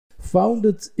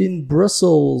founded in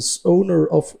Brussels, owner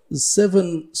of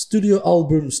 7 studio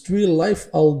albums, 3 live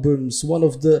albums, one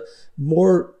of the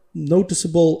more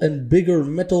noticeable and bigger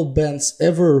metal bands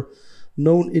ever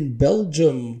known in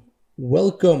Belgium.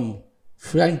 Welcome,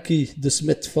 Franky de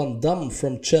Smet van Dam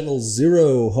from Channel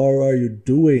Zero. How are you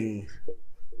doing?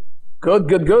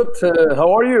 Good.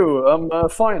 How are you? I'm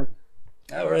fine.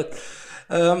 All right.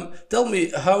 Tell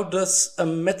me, how does a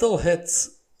metalhead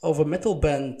of a metal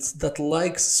band that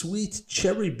likes sweet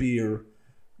cherry beer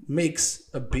makes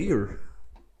a beer?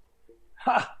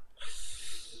 Ha.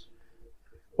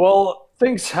 Well,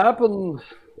 things happen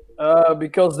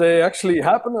because they actually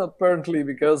happen, apparently,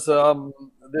 because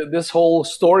this whole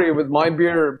story with my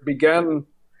beer began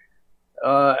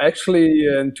actually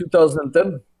in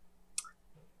 2010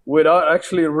 without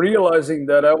actually realizing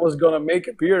that I was going to make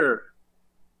a beer,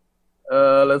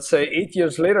 let's say 8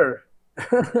 years later.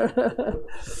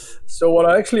 So what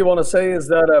I actually want to say is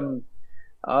that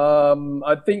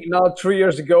I think now 3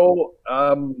 years ago,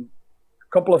 a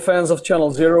couple of fans of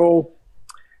Channel Zero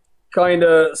kind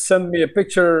of sent me a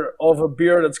picture of a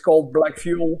beer that's called Black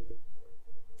Fuel.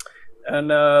 And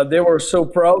they were so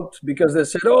proud because they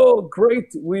said, "Oh,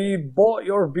 great, we bought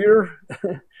your beer."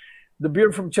 The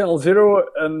beer from Channel Zero.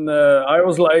 And I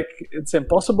was like, it's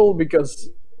impossible because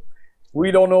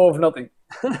we don't know of nothing.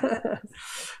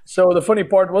 So the funny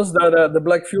part was that the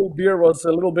Black Fuel beer was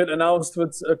a little bit announced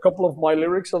with a couple of my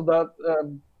lyrics of that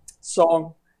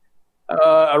song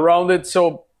around it.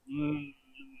 So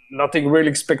nothing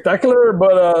really spectacular,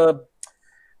 but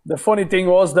the funny thing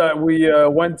was that we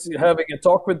went having a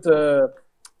talk with the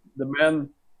man.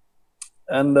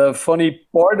 And the funny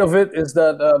part of it is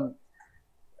that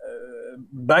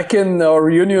back in our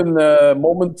reunion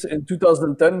moment in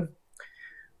 2010,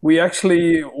 we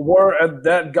actually were at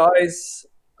that guy's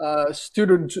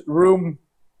student room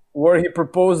where he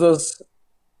proposed us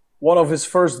one of his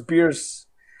first beers.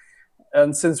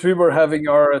 And since we were having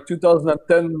our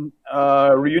 2010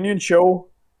 reunion show,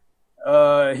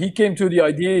 he came to the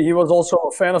idea. He was also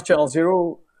a fan of Channel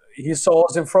Zero. He saw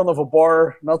us in front of a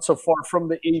bar not so far from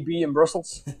the AB in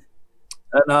Brussels.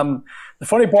 And the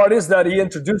funny part is that he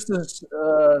introduced us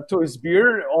to his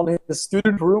beer on his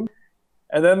student room.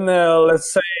 And then let's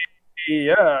say,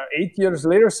 8 years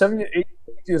later, 8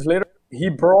 years later, he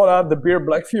brought out the beer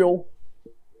Black Fuel.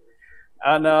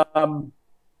 And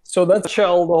so that's the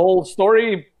whole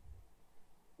story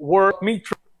were me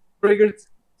triggered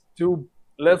to,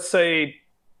 let's say,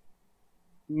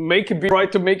 try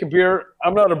to make a beer.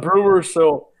 I'm not a brewer,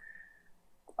 so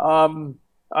I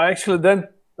actually then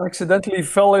accidentally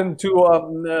fell into a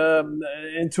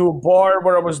bar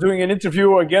where I was doing an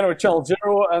interview again with Channel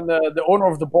Zero, and the owner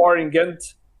of the bar in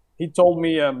Ghent, he told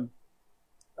me,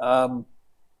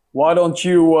 why don't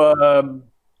you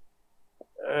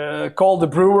call the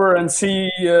brewer and see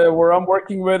where I'm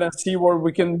working with and see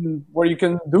where you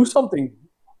can do something.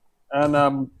 And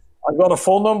I got a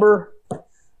phone number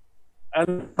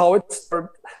and how it started.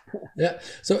 Yeah,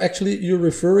 so actually you're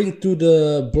referring to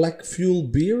the Black Fuel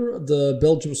beer, the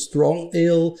Belgium Strong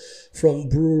Ale from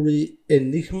brewery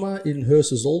Enigma in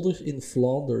Heusden-Zolder in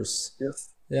Flanders.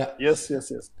 Yes. Yeah. Yes.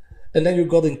 And then you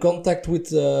got in contact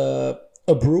with a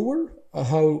brewer.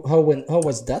 How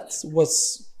was that?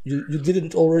 You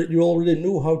already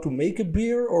knew how to make a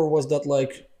beer, or was that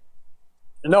like?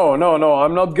 No.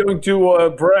 I'm not going to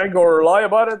brag or lie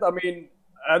about it. I mean,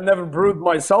 I've never brewed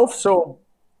myself, so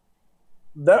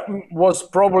that was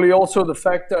probably also the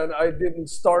fact that I didn't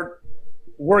start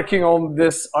working on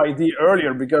this idea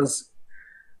earlier, because,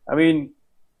 I mean,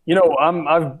 you know,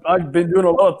 I've been doing a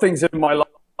lot of things in my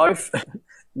life,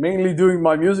 mainly doing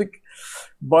my music,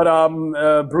 but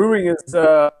brewing is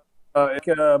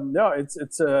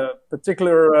it's a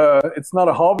particular it's not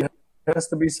a hobby. It has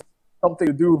to be something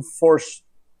you do for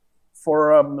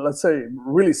let's say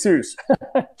really serious.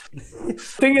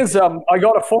 Thing is, I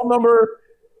got a phone number.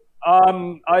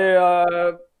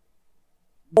 I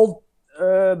called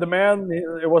the man.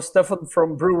 It was Stefan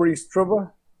from brewery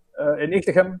Turbeau in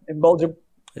Ichem in Belgium.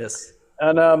 Yes.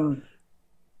 And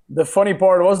the funny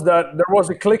part was that there was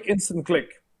a instant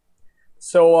click.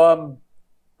 So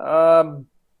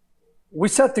we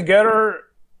sat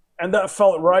together, and that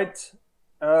felt right.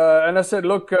 And I said,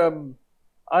 look,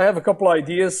 I have a couple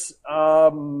ideas.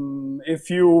 If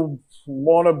you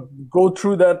want to go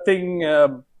through that thing.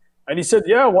 And he said,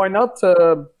 yeah, why not?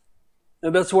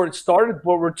 And that's where it started.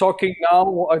 But we're talking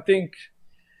now, I think,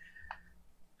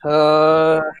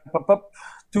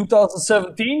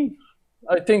 2017,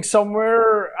 I think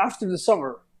somewhere after the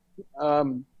summer.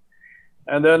 And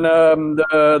then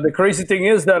the crazy thing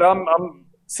is that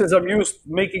since I'm used to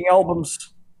making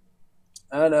albums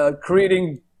and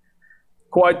creating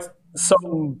quite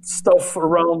some stuff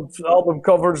around album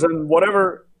covers and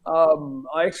whatever.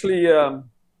 I actually,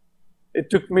 it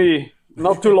took me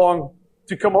not too long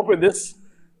to come up with this.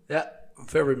 Yeah,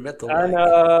 very metal. And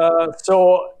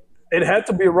so it had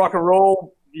to be rock and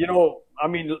roll, you know, I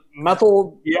mean,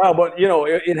 metal, yeah, but, you know,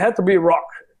 it had to be rock.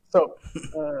 So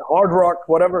hard rock,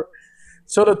 whatever.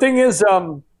 So the thing is,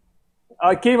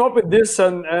 I came up with this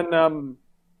and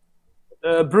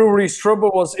brewery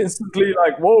Turbeau was instantly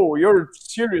like, whoa, you're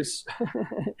serious.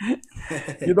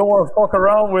 You don't want to fuck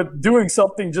around with doing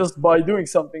something just by doing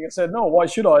something. I said, no, why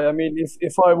should I? I mean,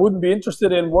 if I wouldn't be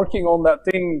interested in working on that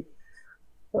thing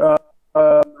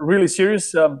really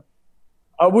serious,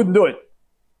 I wouldn't do it.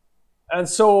 And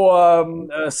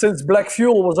so since Black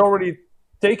Fuel was already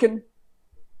taken,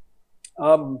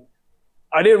 I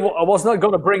was not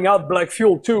going to bring out Black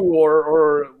Fuel 2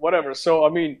 or whatever. So, I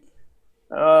mean,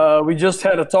 we just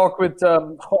had a talk with,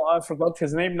 I forgot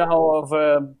his name now, of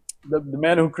the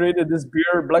man who created this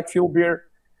beer, Black Fuel beer.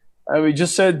 And we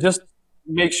just said, just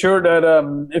make sure that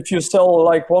if you sell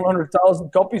like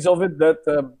 100,000 copies of it,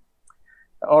 that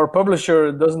our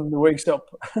publisher doesn't wake up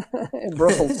in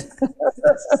Brussels.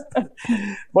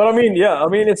 But I mean, yeah, I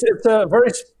mean, it's a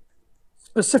very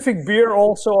specific beer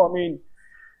also. I mean,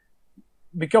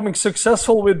 becoming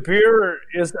successful with beer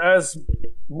is, as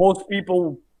most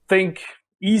people think,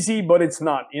 easy, but it's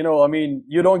not. You know, I mean,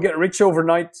 you don't get rich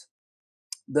overnight.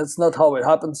 That's not how it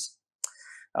happens.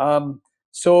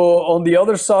 So on the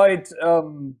other side,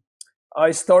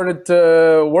 I started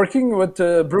working with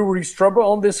brewery Turbeau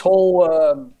on this whole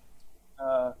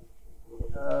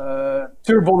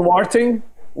Turbeau Noir thing,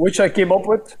 which I came up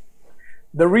with.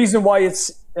 The reason why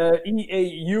it's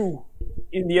EAU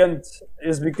in the end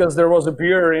is because there was a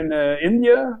beer in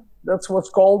India. That's what's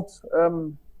called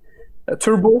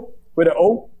Turbeau with an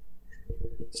O.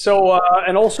 So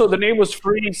and also the name was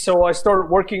free, so I started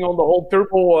working on the whole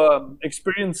Turbeau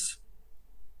experience.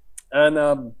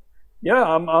 And yeah,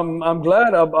 I'm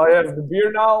glad I have the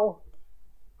beer now.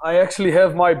 I actually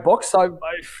have my box.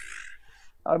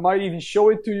 I might even show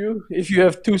it to you if you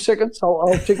have 2 seconds.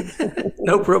 I'll check it.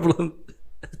 No problem.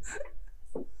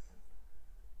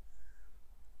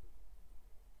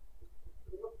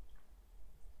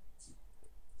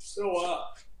 So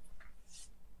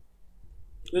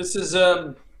this is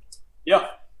yeah,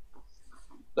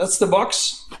 that's the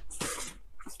box.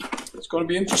 It's going to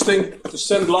be interesting to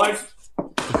send live.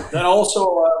 Then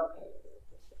also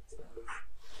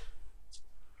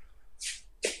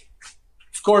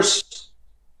of course,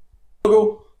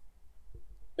 logo.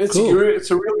 It's cool.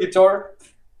 It's a real guitar.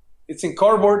 It's in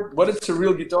cardboard, but it's a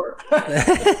real guitar.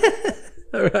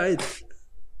 All right.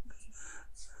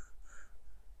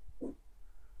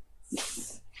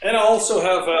 And I also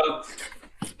have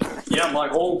yeah, my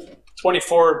whole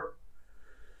 24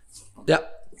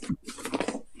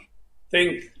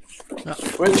 thing,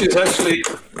 which is actually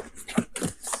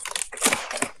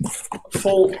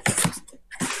full.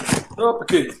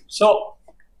 Okay, so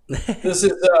this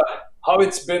is how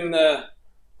it's been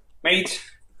made.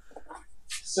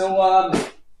 So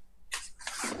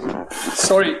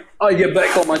sorry, I get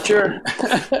back on my chair.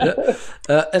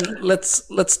 And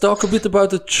let's talk a bit about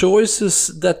the choices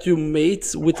that you made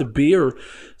with the beer.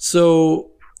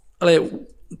 So,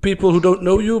 people who don't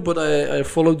know you, but I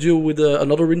followed you with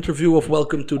another interview of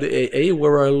Welcome to the AA,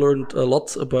 where I learned a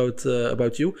lot about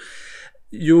you.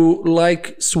 You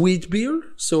like sweet beer,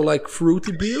 so like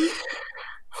fruity beer?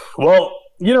 Well,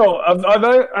 you know,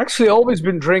 I've actually always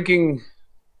been drinking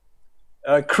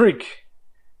Kriek.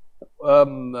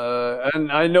 And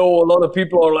I know a lot of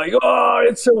people are like, oh,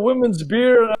 it's a women's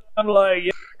beer. I'm like,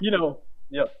 yeah, you know,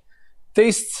 yeah.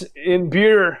 Tastes in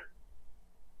beer,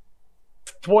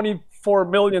 24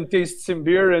 million tastes in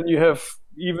beer, and you have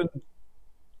even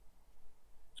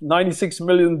 96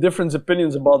 million different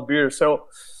opinions about beer. So,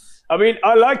 I mean,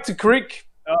 I like the Kriek.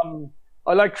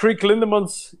 I like Kriek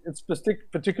Lindemans, it's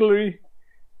particularly.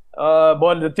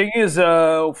 But the thing is,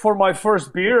 for my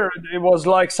first beer, it was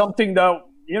like something that,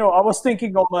 you know, I was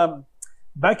thinking of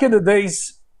back in the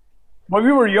days when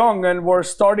we were young and were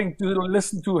starting to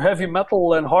listen to heavy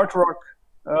metal and hard rock.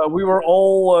 We were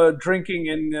all drinking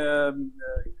in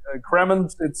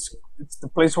Kremend. It's the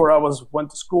place where I went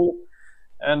to school,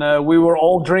 and we were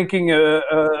all drinking a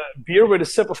beer with a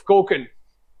sip of coke in.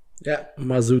 Yeah,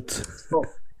 mazout. So,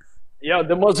 yeah,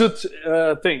 the mazout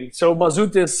thing. So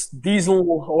mazout is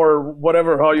diesel or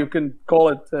whatever, how you can call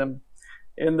it.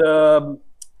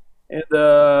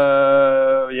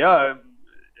 Yeah,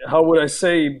 how would I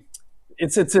say?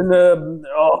 It's in the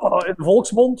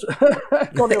Volksmond.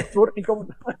 Kan niet op het woord niet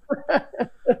komen.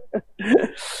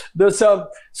 Dus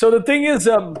so the thing is,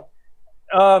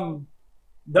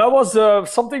 that was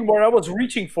something where I was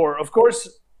reaching for. Of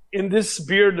course, in this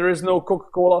beer there is no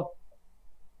Coca-Cola,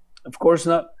 of course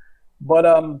not, but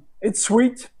it's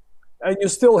sweet, and you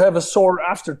still have a sour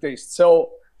aftertaste.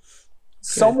 So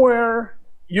somewhere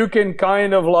you can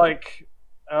kind of like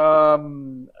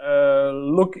look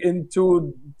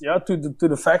into to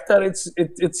the fact that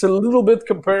it's a little bit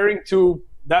comparing to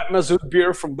that Mazout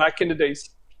beer from back in the days.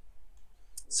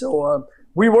 So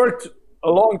we worked a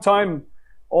long time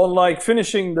on like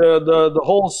finishing the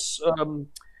whole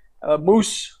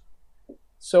mousse.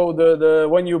 So the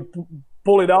when you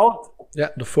pull it out,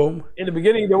 the foam. in the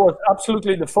beginning there was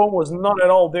absolutely, the foam was not at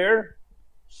all there.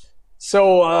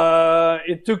 So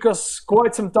it took us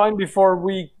quite some time before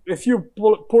if you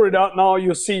pour it out now,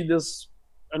 you see this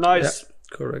a nice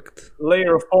correct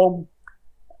layer of foam,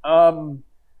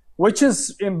 which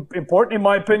is important in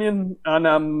my opinion.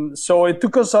 And so it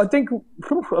took us, I think,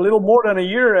 a little more than a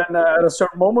year. And at a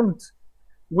certain moment,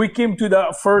 we came to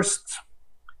that first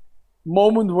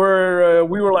moment where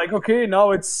we were like, okay, now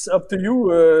it's up to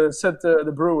you, said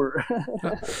the brewer.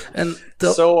 And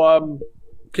so.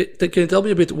 Can you tell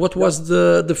me a bit, what was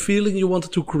the feeling you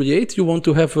wanted to create? You want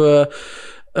to have a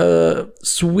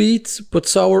sweet but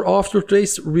sour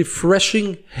aftertaste,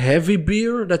 refreshing, heavy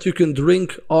beer that you can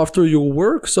drink after your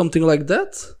work, something like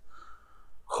that?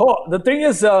 The thing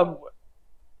is,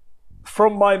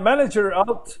 from my manager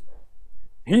out,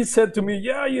 he said to me,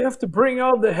 yeah, you have to bring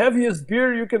out the heaviest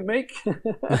beer you can make.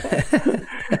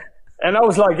 And I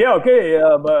was like, yeah, okay,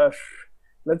 but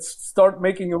let's start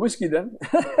making a whiskey then.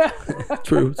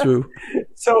 True.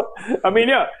 So, I mean,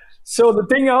 yeah. So the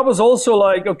thing, I was also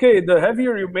like, okay, the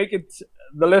heavier you make it,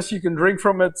 the less you can drink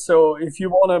from it. So if you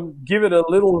want to give it a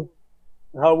little,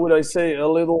 how would I say, a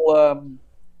little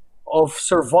of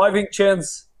surviving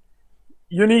chance,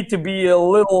 you need to be a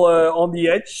little on the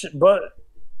edge, but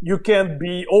you can't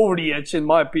be over the edge, in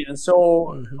my opinion.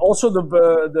 So also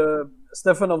the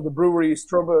Stefan of the brewery,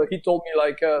 Turbeau, he told me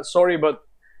like, sorry, but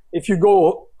if you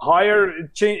go higher,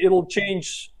 it'll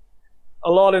change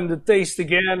a lot in the taste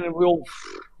again, and we'll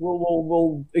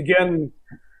again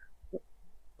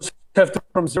have to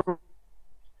from zero.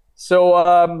 So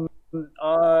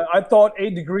I thought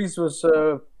 8 degrees was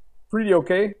pretty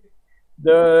okay.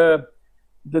 The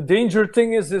danger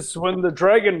thing is when the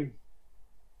dragon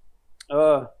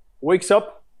wakes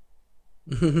up.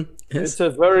 Yes. It's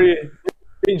a very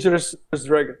dangerous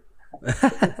dragon.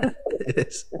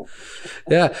 Yes.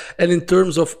 Yeah, and in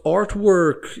terms of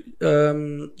artwork,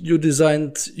 you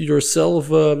designed yourself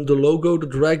the logo, the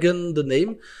dragon, the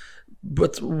name.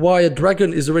 But why a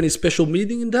dragon? Is there any special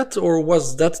meaning in that, or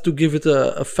was that to give it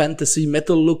a fantasy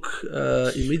metal look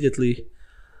immediately?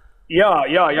 Yeah.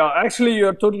 Actually,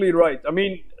 you're totally right. I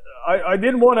mean, I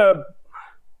didn't want to.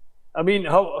 I mean,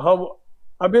 how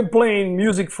I've been playing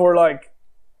music for like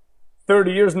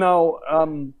 30 years now.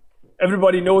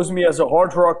 Everybody knows me as a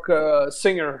hard rock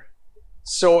singer,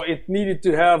 so it needed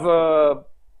to have a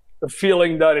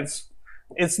feeling that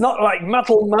it's not like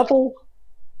metal,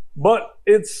 but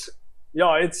it's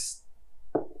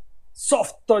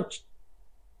soft touch.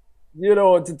 You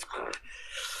know, it's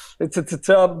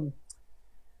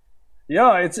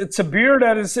a beer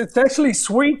that it's actually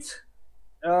sweet,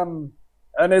 and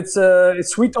it's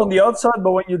sweet on the outside,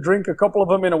 but when you drink a couple of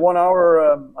them in a 1 hour,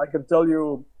 I can tell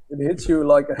you, it hits you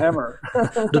like a hammer.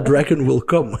 The dragon will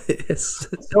come. Yes.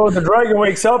 So the dragon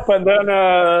wakes up, and then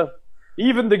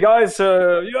even the guys,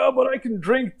 but I can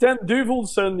drink 10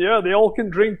 duvels, and yeah, they all can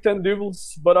drink 10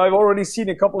 duvels. But I've already seen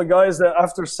a couple of guys that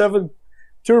after 7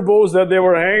 turbos that they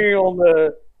were hanging on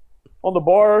the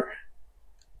bar,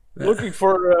 looking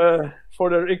for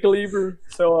their equilibrium.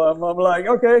 So I'm like,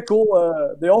 okay,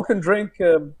 cool. They all can drink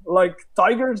like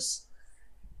tigers.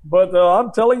 But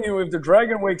I'm telling you, if the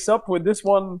dragon wakes up with this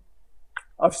one,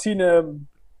 I've seen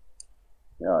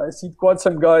quite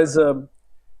some guys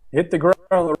hit the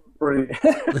ground already.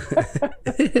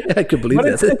 I can believe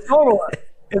that. It's normal.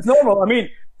 It's normal. I mean,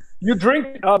 you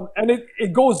drink and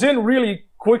it goes in really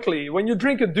quickly. When you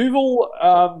drink a Duvel,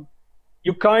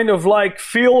 you kind of like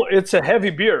feel it's a heavy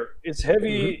beer. It's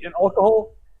heavy in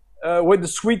alcohol with the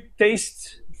sweet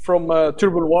taste from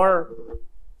Turbeau Noir.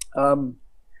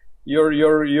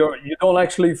 You don't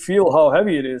actually feel how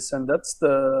heavy it is, and that's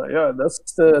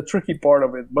the tricky part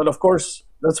of it. But of course,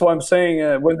 that's why I'm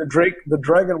saying when the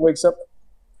dragon wakes up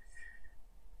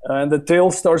and the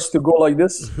tail starts to go like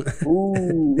this.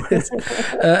 Ooh.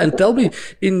 And tell me,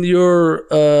 in your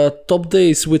top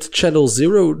days with Channel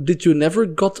Zero, did you never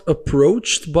got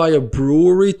approached by a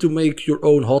brewery to make your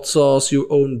own hot sauce, your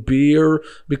own beer?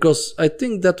 Because I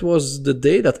think that was the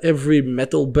day that every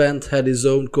metal band had his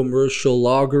own commercial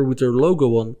lager with their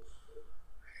logo on.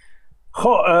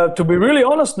 To be really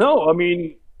honest, no. I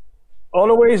mean,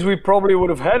 otherwise we probably would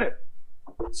have had it.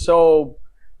 So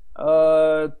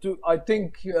I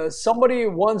think somebody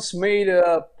once made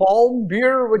a palm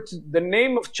beer with the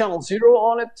name of Channel Zero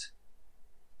on it.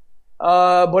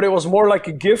 But it was more like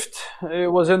a gift.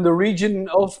 It was in the region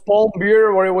of palm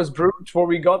beer where it was brewed, where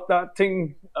we got that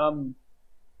thing.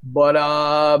 But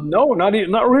no,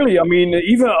 not really. I mean,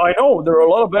 even I know there are a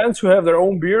lot of bands who have their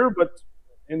own beer, but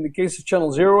in the case of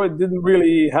Channel Zero, it didn't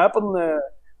really happen.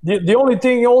 The only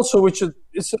thing also, which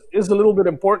is a little bit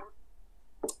important,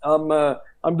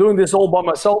 I'm doing this all by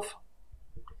myself.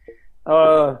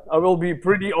 I will be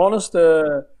pretty honest.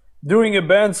 Doing a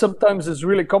band sometimes is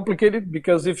really complicated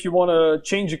because if you want to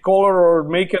change a color or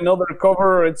make another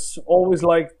cover, it's always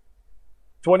like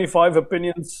 25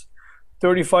 opinions,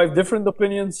 35 different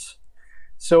opinions.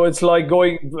 So it's like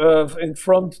going in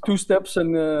front 2 steps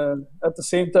and at the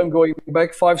same time going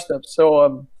back 5 steps.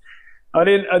 So I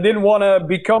didn't want to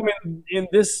become in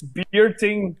this beer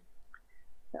thing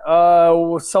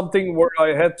something where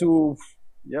I had to,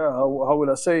 how would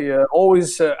I say,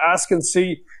 always ask and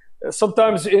see.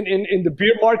 Sometimes in the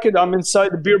beer market, I'm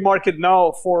inside the beer market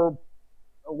now for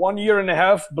 1.5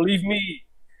 years. Believe me,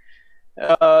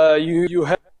 you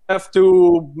have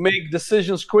to make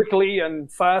decisions quickly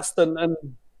and fast, and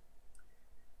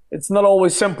it's not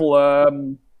always simple.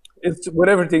 It's with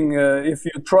everything if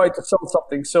you try to sell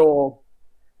something. So,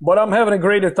 but I'm having a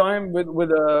greater time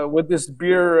with this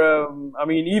beer. I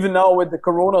mean, even now with the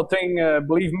Corona thing,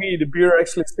 believe me, the beer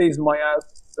actually stays in my ass.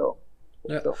 So,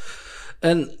 yeah. So.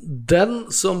 And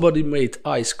then somebody made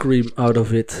ice cream out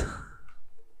of it.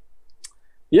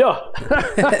 Yeah.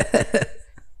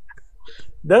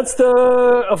 That's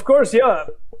of course, yeah.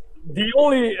 The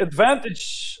only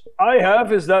advantage I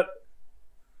have is that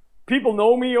people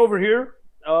know me over here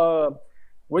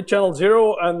with Channel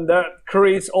Zero, and that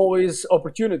creates always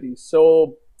opportunities.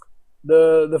 So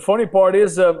the funny part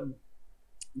is the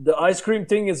ice cream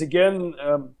thing is again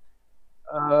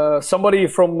somebody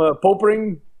from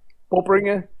Poperinge.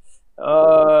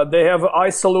 They have an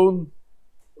ice saloon,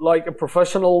 like a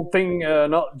professional thing,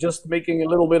 not just making a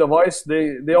little bit of ice.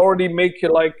 They already make,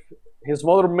 like, his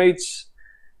mother makes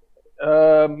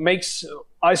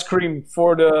ice cream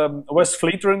for the West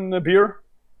Vleteren beer,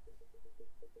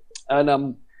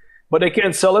 and but they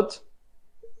can't sell it.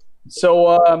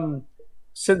 So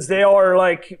since they are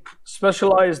like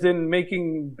specialized in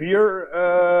making beer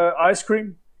ice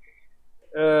cream,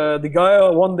 the guy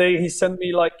one day he sent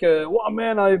me like, "Wow,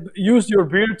 man, I used your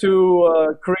beer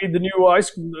to create the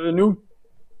new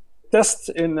test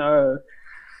in.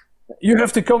 You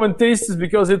have to come and taste this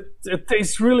because it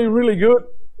tastes really, really good."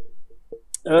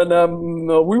 And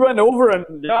we went over,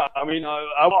 and yeah, I mean,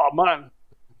 oh man,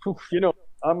 you know,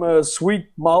 I'm a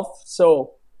sweet mouth,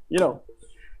 so you know,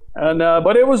 and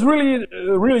but it was really,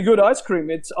 really good ice cream.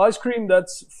 It's ice cream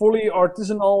that's fully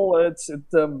artisanal.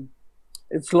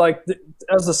 It's like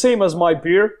as the same as my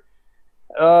beer.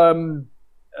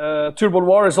 Turbeau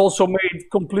Noir is also made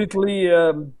completely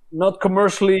not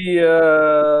commercially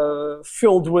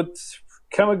filled with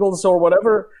chemicals or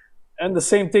whatever, and the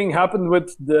same thing happened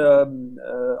with the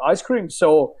ice cream.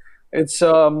 So it's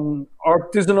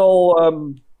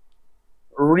artisanal,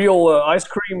 real ice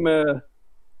cream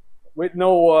with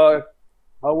no,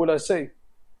 how would I say,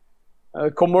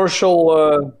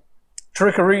 commercial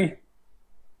trickery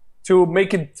to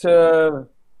make it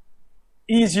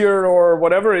easier or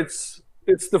whatever. It's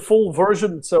the full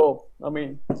version. So I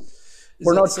mean,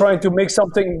 we're not trying to make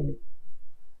something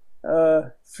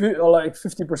like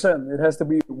 50%. It has to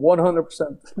be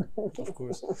 100%. Of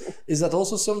course. Is that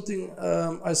also something?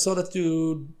 I saw that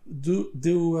you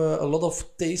do a lot of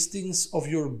tastings of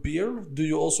your beer. Do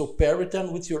you also pair it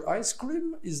then with your ice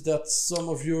cream? Is that some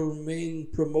of your main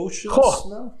promotions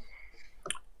now?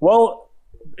 Well,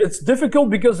 it's difficult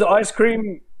because the ice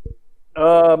cream,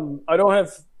 I don't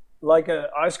have like an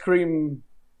ice cream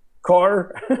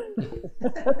car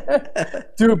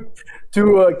to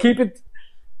keep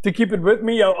it with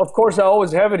me. Of course, I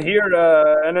always have it here,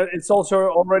 and it's also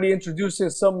already introduced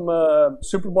in some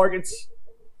supermarkets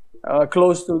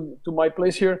close to my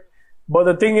place here. But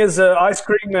the thing is, ice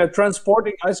cream,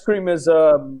 transporting ice cream is,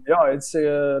 it's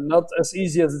not as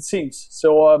easy as it seems.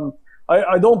 So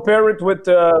I don't pair it with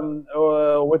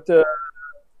the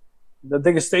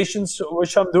degustations,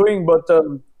 which I'm doing, but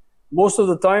most of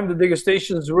the time the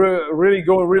degustations really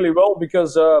go really well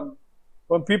because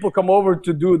when people come over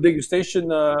to do a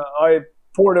degustation, I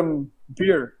pour them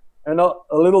beer, and not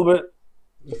a little bit,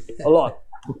 a lot.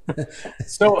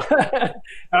 So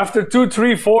after 2,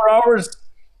 3, 4 hours,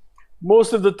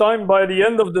 most of the time by the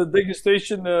end of the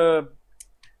degustation,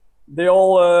 they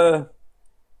all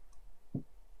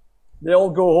they all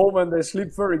go home and they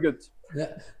sleep very good.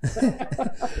 Yeah.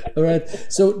 All right.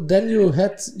 So then you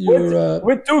had your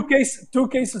with two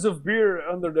cases of beer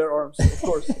under their arms, of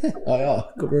course. oh yeah,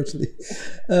 commercially.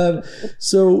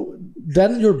 So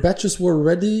then your batches were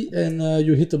ready and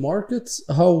you hit the market.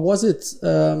 How was it?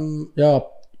 Yeah,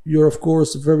 you're of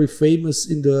course very famous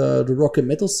in the rock and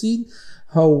metal scene.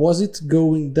 How was it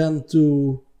going then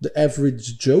to the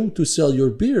average Joe to sell your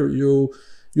beer? You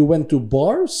went to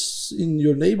bars in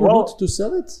your neighborhood to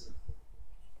sell it?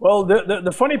 Well,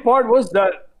 the funny part was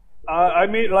that I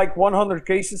made like 100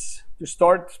 cases to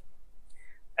start,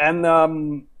 and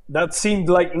that seemed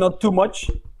like not too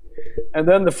much. And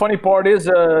then the funny part is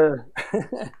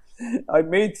I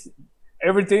made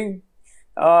everything.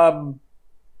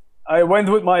 I went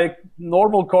with my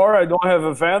normal car. I don't have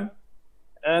a van.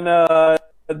 And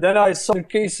then I saw the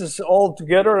cases all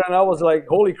together, and I was like,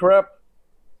 holy crap,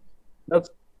 that's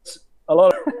a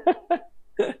lot.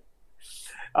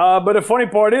 But the funny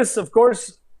part is, of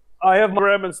course, I have my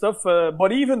RAM and stuff.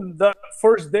 But even that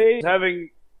first day, having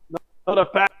not a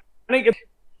panic,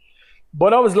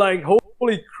 but I was like,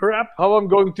 holy crap, how I'm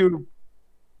going to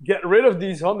get rid of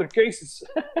these 100 cases.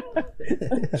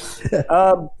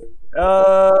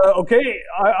 Okay,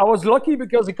 I was lucky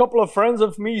because a couple of friends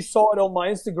of me saw it on my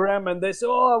Instagram and they said,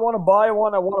 oh, I want to buy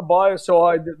one, I want to buy.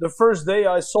 So the first day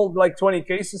I sold like 20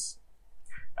 cases.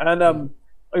 And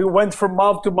it went from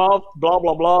mouth to mouth, blah,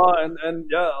 blah, blah. And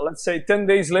yeah, let's say 10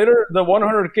 days later, the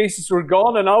 100 cases were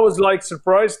gone. And I was like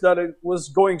surprised that it was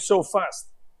going so fast.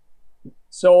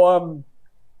 So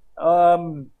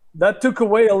that took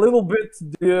away a little bit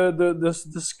the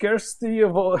scarcity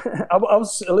of. I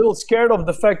was a little scared of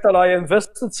the fact that I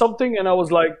invested something, and I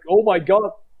was like, "Oh my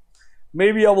God,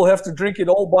 maybe I will have to drink it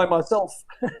all by myself."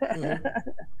 Mm-hmm.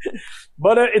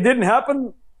 But it didn't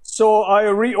happen, so I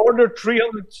reordered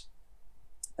 300,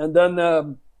 and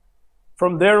then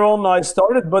from there on I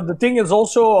started. But the thing is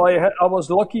also, I was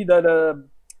lucky that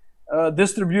a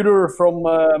distributor from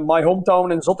my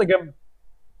hometown in Zottegem.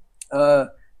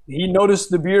 He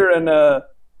noticed the beer and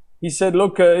he said,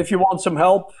 look, if you want some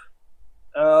help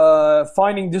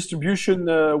finding distribution,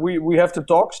 we have to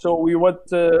talk. So we went,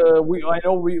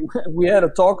 we had a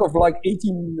talk of like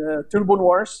 18 Turbeau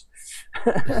Noirs.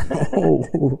 Oh,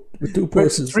 with two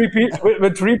persons.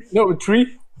 With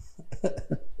three.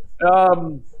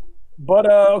 But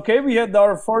okay, we had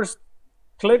our first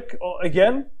click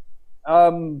again.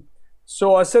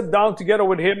 So I sat down together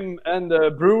with him and the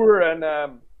brewer and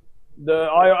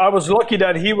I was lucky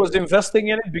that he was investing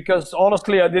in it because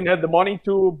honestly I didn't have the money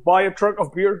to buy a truck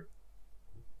of beer.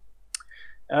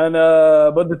 And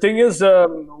but the thing is,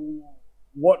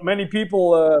 what many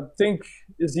people think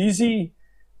is easy,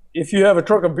 if you have a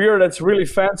truck of beer that's really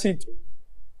fancy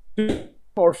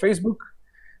or Facebook,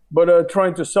 but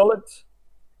trying to sell it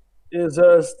is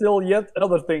still yet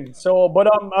another thing. So, but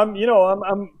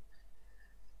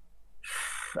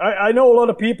I know a lot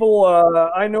of people.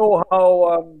 I know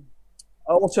how.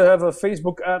 I also have a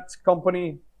Facebook ad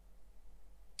company,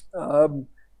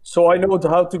 so I know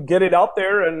how to get it out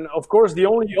there. And of course, the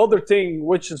only other thing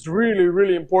which is really,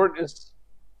 really important is,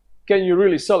 can you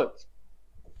really sell it?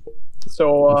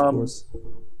 So, of course.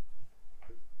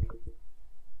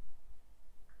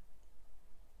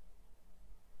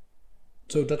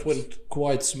 So that went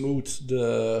quite smooth,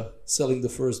 selling the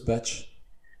first batch.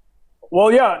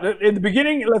 Well, yeah. In the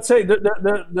beginning, let's say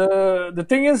the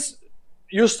thing is,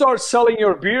 you start selling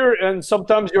your beer, and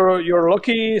sometimes you're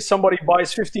lucky. Somebody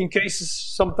buys 15 cases.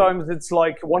 Sometimes it's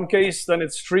like one case, then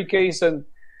it's 3 cases,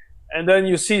 and then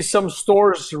you see some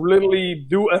stores literally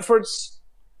do efforts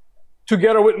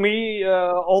together with me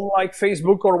on like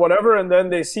Facebook or whatever, and then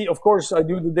they see. Of course, I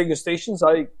do the degustations.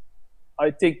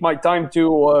 I take my time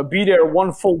to be there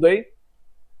one full day.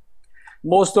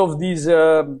 Most of these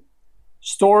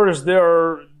stores, they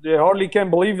hardly can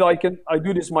believe I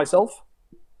do this myself.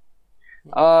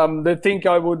 They think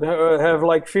I would have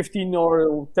like 15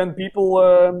 or 10 people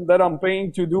that I'm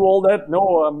paying to do all that.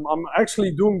 No, I'm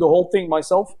actually doing the whole thing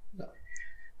myself,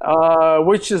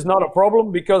 which is not a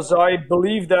problem because I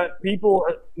believe that people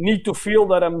need to feel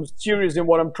that I'm serious in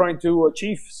what I'm trying to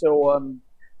achieve. So,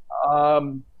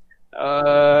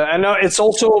 and it's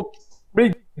also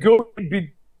really good to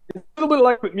be a little bit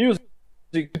like with music,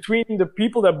 between the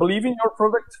people that believe in your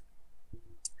product.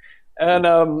 And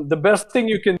the best thing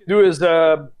you can do is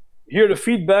hear the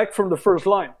feedback from the first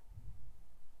line.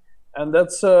 And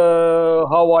that's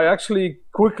how I actually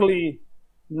quickly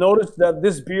noticed that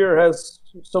this beer has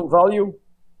some value.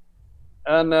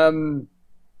 And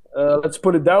let's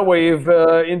put it that way, if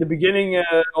in the beginning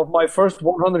of my first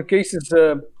 100 cases,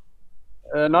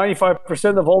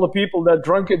 95% of all the people that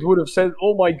drank it would have said,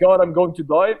 "Oh my God, I'm going to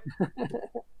die."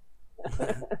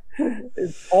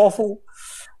 It's awful.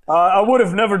 I would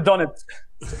have never done it,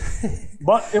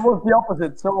 but it was the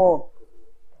opposite. So,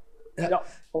 yeah.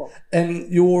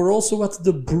 And you were also at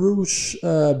the Bruges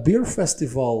Beer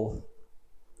Festival.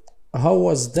 How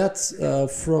was that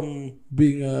from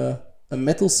being a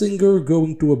metal singer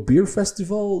going to a beer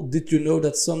festival? Did you know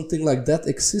that something like that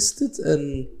existed,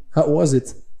 and how was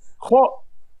it?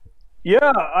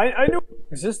 Yeah, I knew it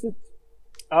existed.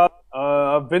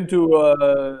 I've been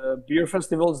to beer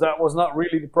festivals. That was not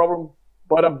really the problem.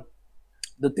 But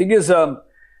the thing is,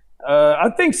 I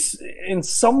think in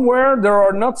somewhere there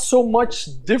are not so much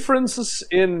differences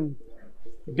in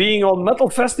being on metal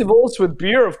festivals with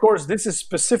beer. Of course, this is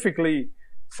specifically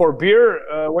for beer.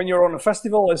 When you're on a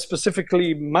festival, it's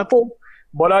specifically metal.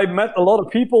 But I met a lot of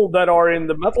people that are in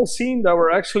the metal scene that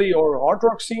were actually, or hard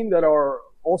rock scene, that are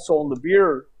also on the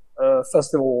beer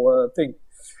festival thing.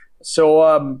 So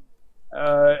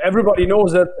everybody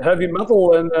knows that heavy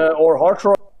metal and or hard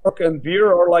rock and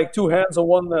beer are like two hands on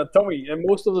one tummy, and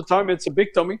most of the time it's a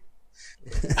big tummy.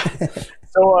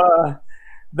 So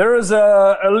there is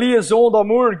a liaison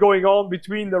d'amour going on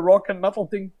between the rock and metal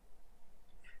thing.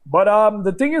 But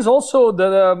the thing is also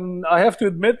that I have to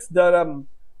admit that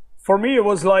for me it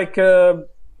was like I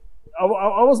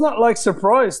was not like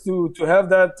surprised to have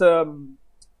that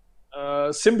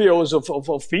symbiosis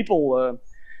of people.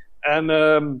 And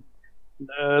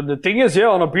the thing is, yeah,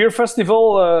 on a beer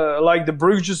festival, like the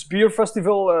Bruges Beer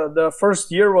Festival, the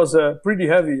first year was pretty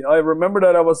heavy. I remember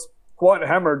that I was quite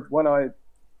hammered when I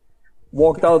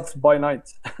walked out by night.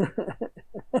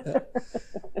 I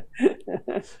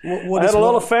had a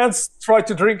lot of fans try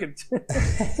to drink it.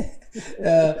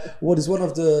 What is one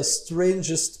of the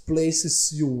strangest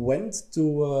places you went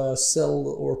to sell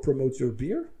or promote your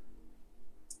beer?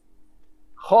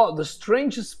 Oh, the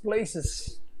strangest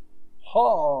places.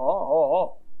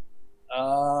 Well,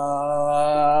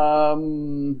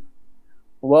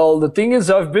 the thing is,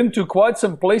 I've been to quite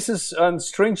some places, and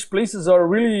strange places are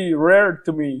really rare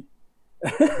to me.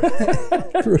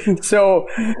 So,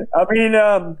 I mean,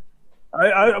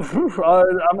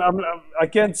 I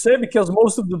can't say, because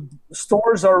most of the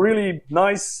stores are really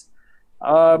nice.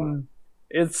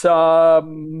 It's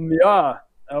yeah.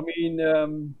 I mean,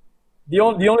 the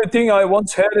only thing I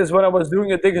once had is when I was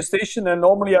doing a degustation, and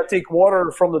normally I take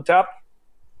water from the tap.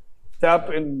 Tap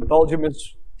in Belgium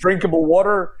is drinkable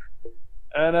water.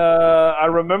 And I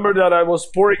remember that I was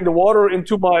pouring the water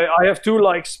into I have two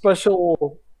like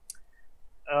special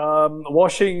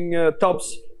washing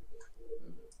tubs,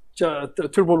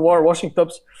 Turbeau Noir washing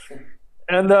tubs.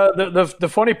 And the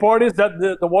funny part is that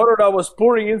the water that I was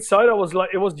pouring inside, I was like,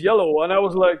 it was yellow, and I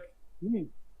was like,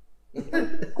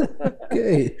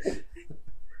 Okay.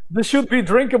 This should be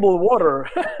drinkable water.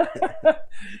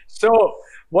 So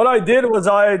what I did was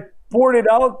I poured it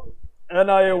out, and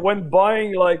I went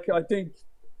buying, like, I think,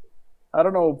 I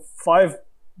don't know, 5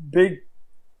 big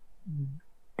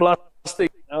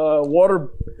plastic water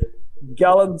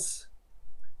gallons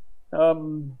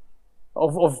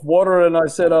of water, and I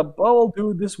said, I'll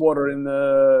do this water in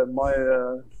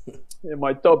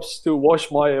my tubs to wash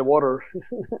my water.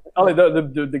 Only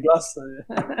the glass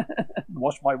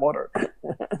wash my water.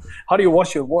 How do you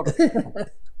wash your water?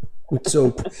 With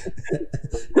soap.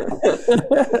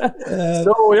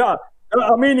 So yeah,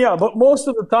 I mean, yeah, but most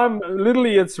of the time,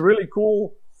 literally, it's really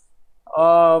cool.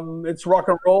 It's rock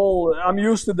and roll. I'm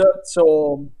used to that,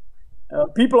 so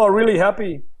people are really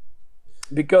happy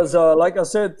because, like I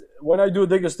said, when I do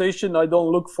degustation, I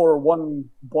don't look for one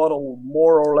bottle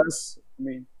more or less. I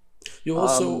mean, you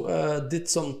also did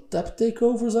some tap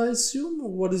takeovers, I assume.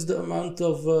 What is the amount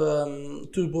of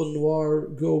Turbeau Noir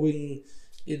going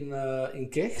in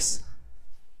kegs?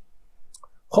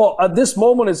 Oh, at this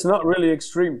moment, it's not really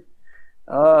extreme.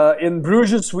 In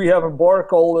Bruges, we have a bar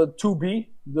called 2B,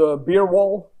 the beer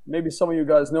wall. Maybe some of you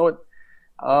guys know it.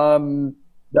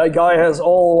 That guy has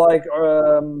all like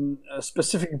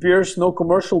specific beers, no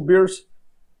commercial beers.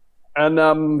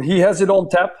 And he has it on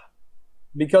tap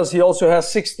because he also has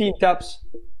 16 taps.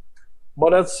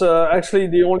 But that's actually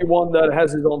the only one that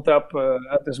has it on tap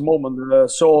at this moment.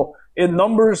 So in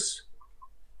numbers,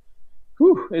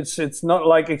 it's not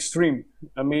like extreme.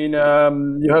 I mean,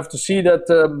 you have to see that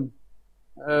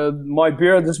my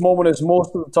beer at this moment is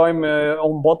most of the time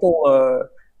on bottle.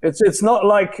 It's not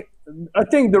like, I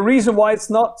think the reason why it's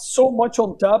not so much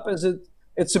on tap is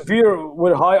it's a beer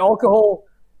with high alcohol.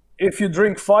 If you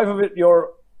drink 5 of it,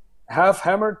 you're half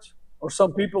hammered, or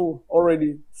some people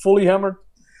already fully hammered.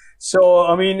 So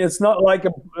I mean, it's not like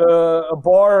a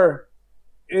bar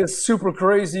is super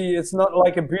crazy. It's not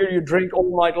like a beer you drink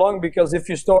all night long, because if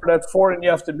you start at 4 in the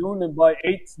afternoon and by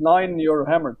 8, 9 you're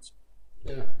hammered.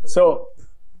 Yeah. So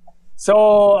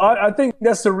I think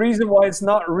that's the reason why it's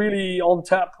not really on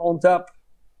tap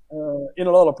in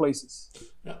a lot of places.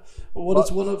 Yeah.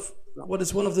 What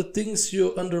is one of the things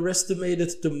you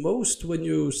underestimated the most when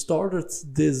you started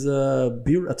this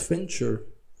beer adventure?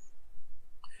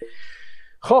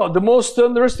 Oh, the most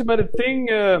underestimated thing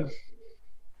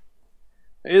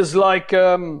is like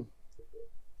a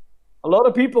lot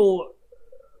of people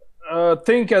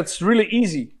think it's really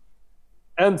easy,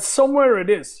 and somewhere it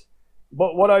is.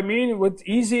 But what I mean with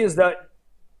easy is that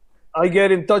I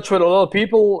get in touch with a lot of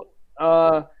people,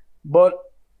 but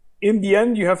in the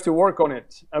end you have to work on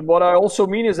it. And what I also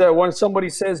mean is that when somebody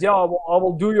says, yeah, I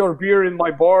will do your beer in my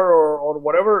bar or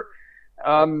whatever,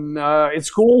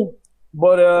 it's cool.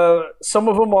 But some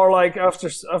of them are like, after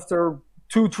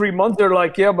 2-3 months, they're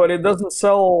like, yeah, but it doesn't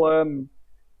sell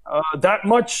that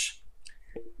much.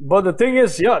 But the thing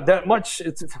is, yeah, that much.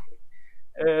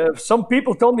 Some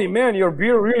people tell me, man, your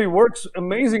beer really works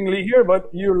amazingly here, but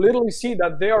you literally see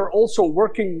that they are also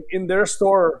working in their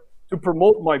store to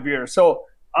promote my beer. So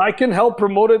I can help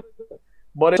promote it,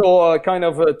 but it's also kind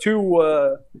of a two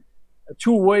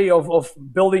way of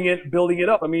building it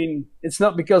up. I mean, it's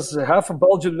not because half of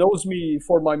Belgium knows me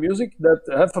for my music that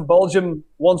half of Belgium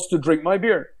wants to drink my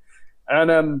beer.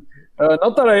 And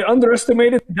not that I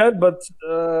underestimated that, but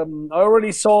I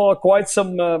already saw quite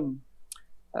some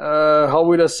how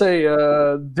would I say,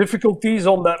 difficulties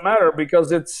on that matter,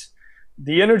 because it's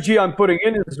the energy I'm putting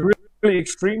in is really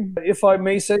extreme, if I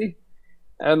may say,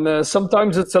 and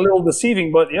sometimes it's a little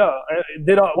deceiving. But yeah,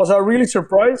 was I really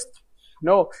surprised?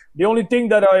 No. The only thing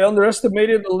that I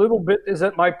underestimated a little bit is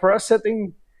that my price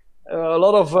setting, a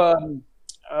lot of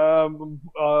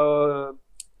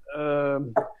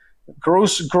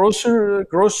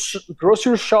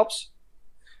grocery shops,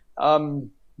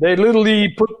 they literally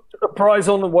put a price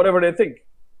on whatever they think.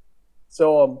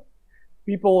 So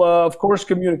people, of course,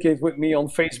 communicate with me on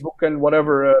Facebook and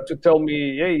whatever to tell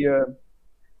me, hey,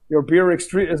 your beer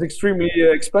is extremely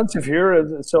expensive here.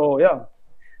 And so yeah,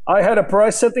 I had a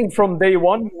price setting from day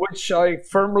one, which I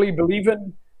firmly believe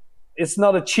in. It's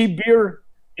not a cheap beer.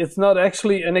 It's not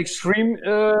actually an extreme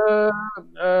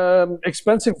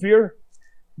expensive beer.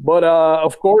 But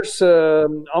of course,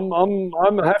 I'm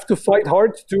have to fight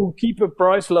hard to keep a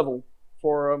price level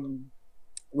for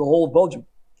the whole of Belgium.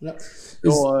 Yeah.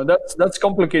 So that's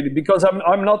complicated, because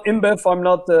I'm not InBev. I'm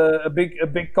not a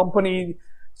big company.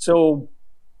 So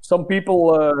some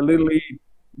people literally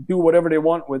do whatever they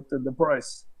want with the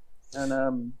price,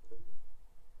 and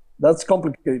that's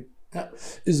complicated. Yeah.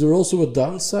 Is there also a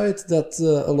downside that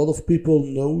a lot of people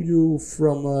know you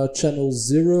from Channel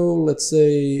Zero? Let's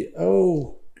say,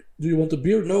 oh, do you want a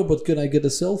beer? No, but can I get a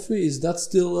selfie? Is that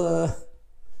still?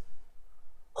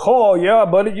 Oh yeah,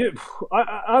 but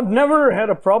I've never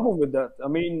had a problem with that. I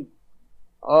mean,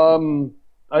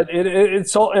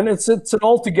 it's all, and it's an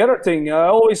altogether thing. I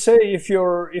always say, if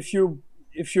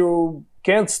you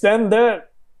can't stand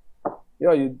that,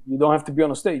 yeah, you don't have to be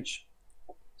on a stage.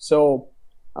 So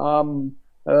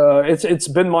it's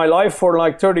been my life for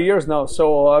like 30 years now,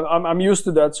 so I'm used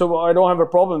to that. So I don't have a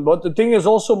problem. But the thing is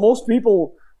also, most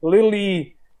people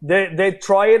literally they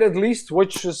try it at least,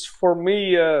 which is for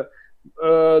me the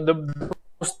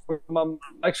most I'm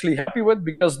actually happy with,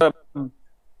 because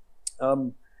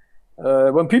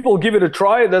when people give it a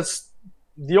try, that's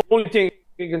the only thing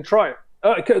you can try.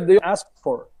 They ask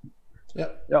for.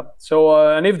 Yeah. So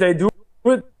and if they do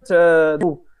it,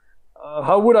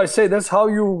 how would I say? That's how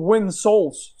you win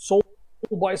souls, soul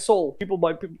by soul, people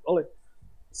by people.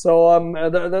 So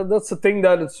that's the thing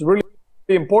that it's really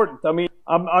important. I mean,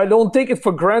 I don't take it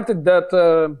for granted that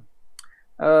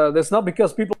that's not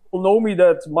because people know me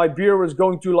that my beer is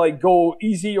going to like go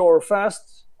easy or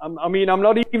fast. I mean, I'm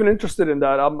not even interested in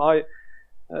that.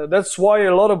 That's why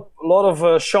a lot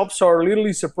of shops are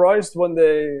literally surprised when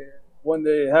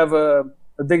they have a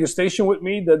degustation with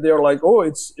me, that they're like, oh,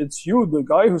 it's you, the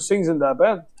guy who sings in that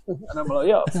band. And I'm like,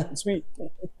 yeah, it's me.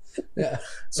 Yeah.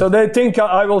 So they think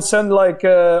I will send like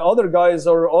other guys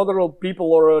or other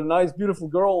people or a nice beautiful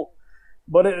girl,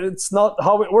 but it's not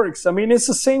how it works. I mean, it's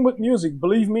the same with music,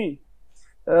 believe me.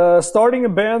 Starting a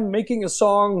band, making a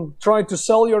song, trying to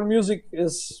sell your music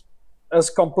is as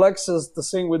complex as the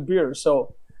same with beer.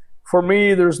 So for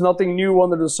me, there's nothing new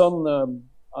under the sun.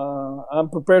 I'm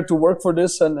prepared to work for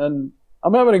this, and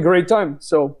I'm having a great time.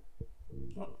 So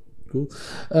cool.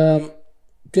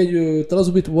 Can you tell us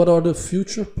a bit, what are the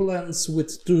future plans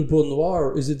with Turbeau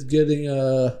Noir? Is it getting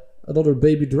another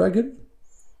baby dragon?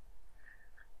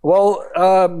 Well,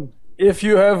 if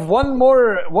you have one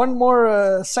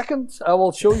more second, I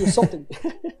will show you something.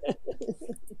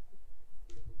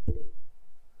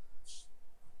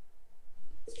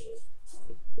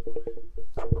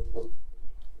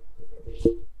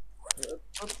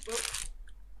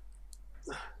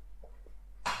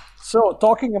 So,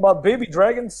 talking about baby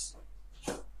dragons,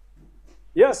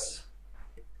 yes,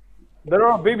 there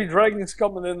are baby dragons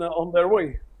coming in on their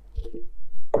way.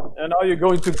 And now you're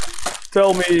going to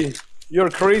tell me you're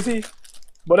crazy,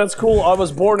 but that's cool. I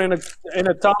was born in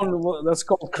a town that's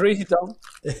called Crazy Town.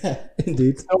 Yeah,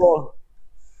 indeed. So,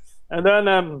 and then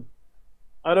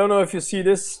I don't know if you see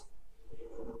this.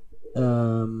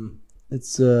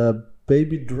 It's a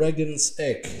baby dragon's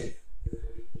egg.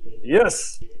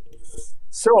 Yes.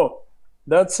 So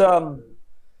that's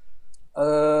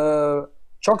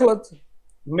chocolate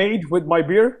made with my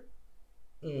beer,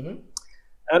 and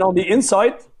on the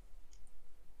inside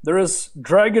there is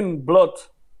dragon blood,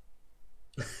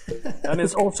 and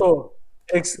it's also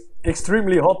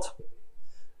extremely hot.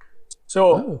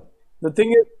 So the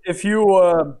thing is, if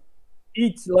you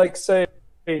eat, like, say,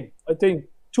 I think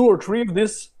 2 or 3 of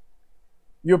this,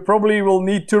 you probably will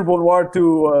need Turbeau Noir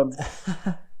to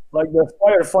like the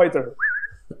firefighter.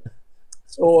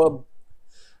 So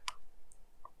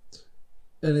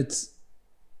and it's,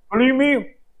 believe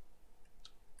me,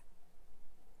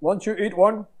 once you eat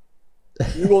one,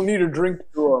 you will need a drink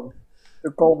to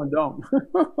calm it down.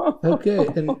 okay,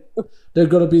 and they're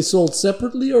gonna be sold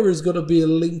separately, or is gonna be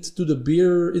linked to the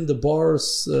beer in the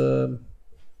bars?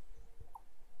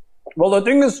 Well, the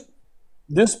thing is,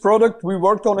 this product, we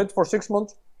worked on it for 6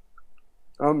 months.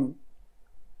 I'm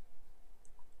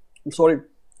sorry.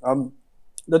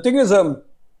 The thing is,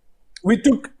 we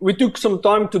took some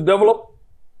time to develop.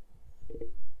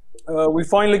 We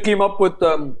finally came up with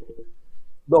the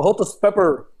hottest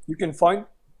pepper you can find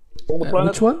on the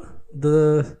planet. Which one?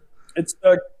 It's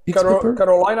pepper?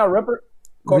 Carolina Reaper.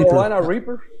 Carolina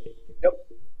Reaper. Yep.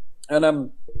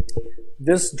 And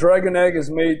this dragon egg is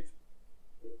made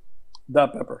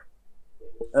that pepper.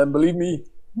 And believe me.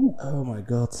 Oh my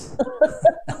god.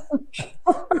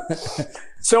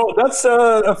 So that's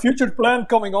a future plan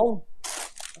coming on.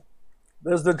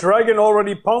 There's the dragon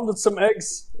already pounded some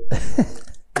eggs.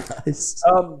 Nice.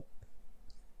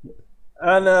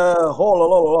 And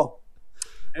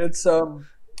it's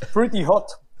pretty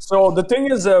hot. So the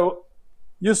thing is,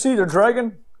 you see the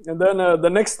dragon, and then the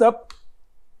next step,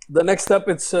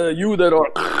 it's you that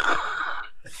are.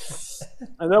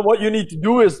 And then what you need to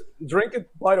do is drink it.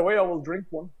 By the way, I will drink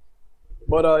one,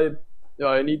 but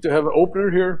I need to have an opener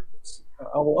here.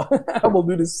 I will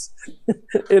do this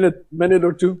in a minute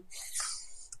or two.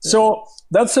 So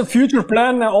that's a future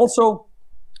plan also.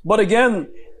 But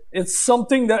again, it's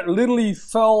something that literally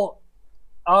fell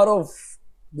out of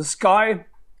the sky.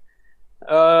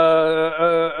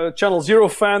 A Channel Zero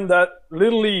fan that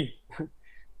literally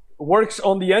works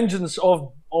on the engines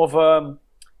of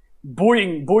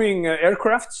Boeing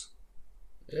aircrafts.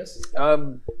 Yes.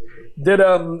 Did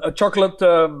a chocolate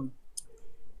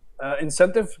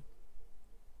incentive,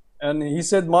 and he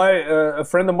said a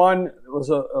friend of mine was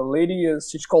a lady.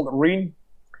 She's called Reen.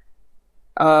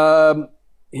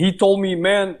 He told me,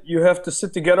 man, you have to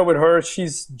sit together with her.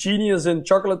 She's genius in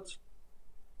chocolate.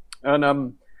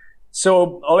 And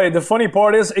so, the funny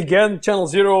part is, again, Channel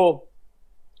Zero,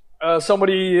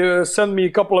 somebody sent me a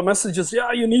couple of messages.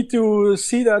 Yeah, you need to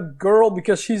see that girl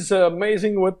because she's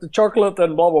amazing with the chocolate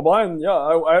and blah, blah, blah. And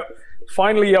yeah,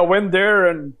 finally I went there.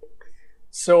 And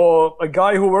so a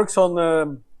guy who works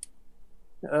on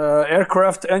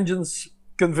aircraft engines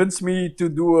convinced me to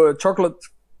do a chocolate.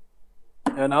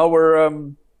 And now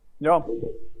we're,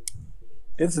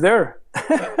 it's there.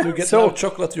 You get now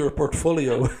chocolate to your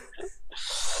portfolio.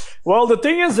 Well, the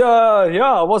thing is,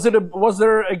 was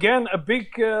there again a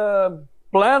big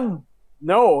plan?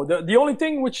 No. The only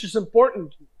thing which is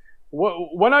important,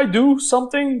 when I do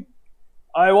something,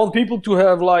 I want people to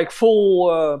have like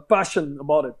full passion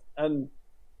about it. And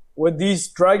with these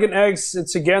dragon eggs,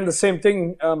 it's again the same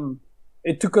thing.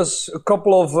 It took us a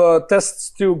couple of tests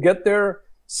to get there.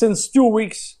 Since 2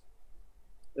 weeks,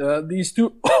 these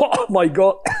two, oh my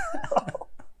God.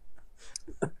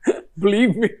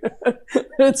 Believe me,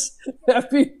 it's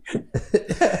happy.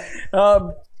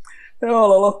 The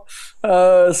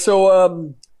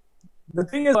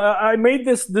thing is, I made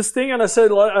this thing, and I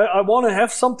said I want to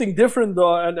have something different.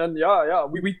 And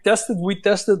we tested.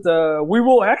 We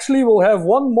will have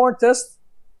one more test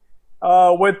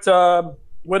with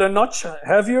a notch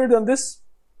heavier than this.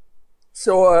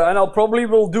 So and I'll probably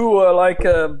will do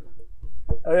a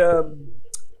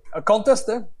contest.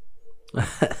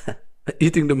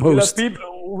 Eating the We let most. people.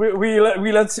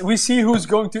 We see who's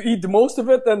going to eat the most of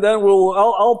it, and then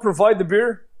I'll provide the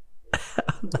beer.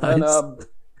 Nice. And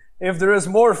if there is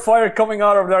more fire coming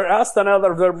out of their ass than out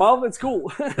of their mouth, it's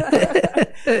cool.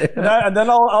 And then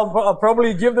I'll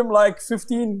probably give them like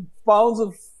 15 pounds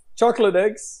of chocolate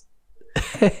eggs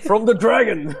from the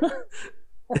dragon.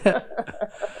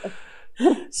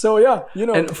 So yeah, you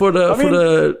know. And for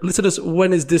the listeners,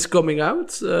 when is this coming out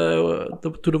to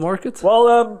the market?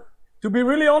 Well, to be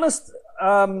really honest,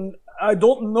 I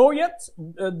don't know yet.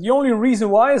 The only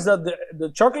reason why is that the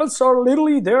chocolates are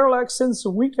literally there like since a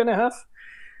week and a half.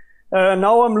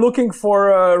 Now I'm looking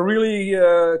for a really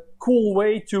cool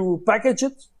way to package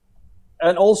it,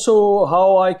 and also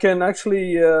how I can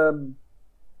actually,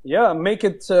 make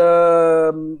it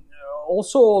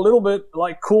also a little bit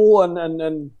like cool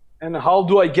and how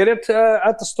do I get it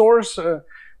at the stores?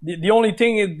 The only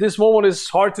thing at this moment is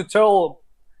hard to tell.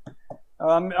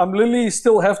 I'm literally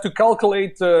still have to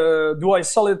calculate. Do I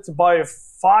sell it by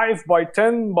 5, by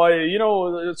 10, by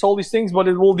it's all these things, but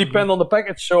it will depend on the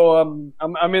package. So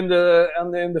I'm in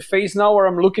the phase now where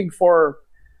I'm looking for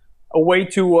a way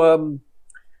to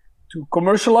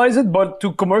commercialize it, but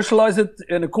to commercialize it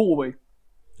in a cool way.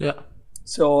 Yeah.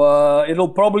 So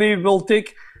will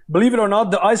take. Believe it or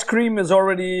not, the ice cream is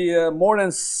already more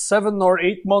than 7 or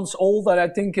 8 months old, and I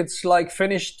think it's like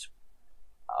finished.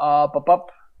 1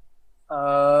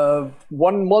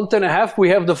 month and a half. We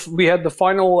had the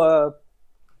final.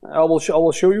 I will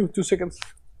show you. 2 seconds.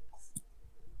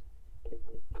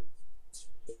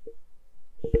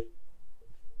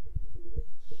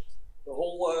 The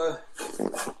whole.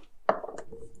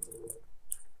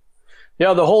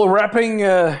 The whole wrapping.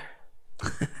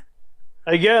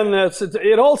 Again,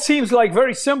 it all seems like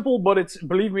very simple, but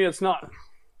believe me, it's not.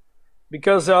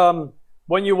 Because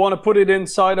when you want to put it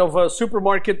inside of a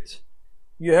supermarket,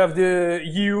 you have the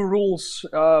EU rules,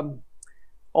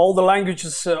 all the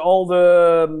languages, all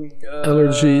the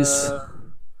allergies,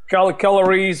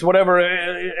 calories, whatever,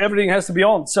 everything has to be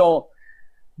on. So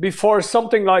before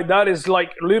something like that is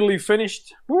like literally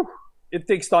finished, it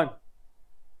takes time.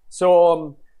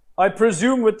 So I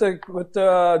presume with the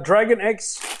dragon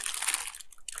eggs,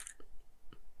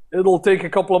 it'll take a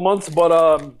couple of months, but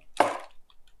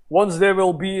once they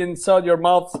will be inside your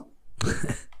mouth,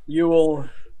 you will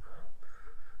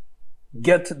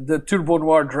get the Turbeau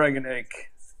Noir dragon egg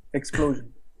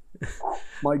explosion.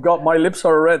 My God, my lips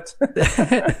are red.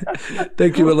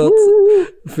 Thank you a lot,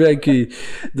 Franky,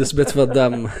 de Smet van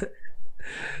Dam.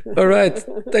 All right,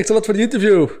 thanks a lot for the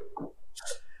interview.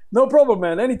 No problem,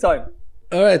 man. Anytime.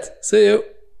 All right, see you.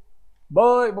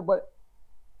 Bye. Bye.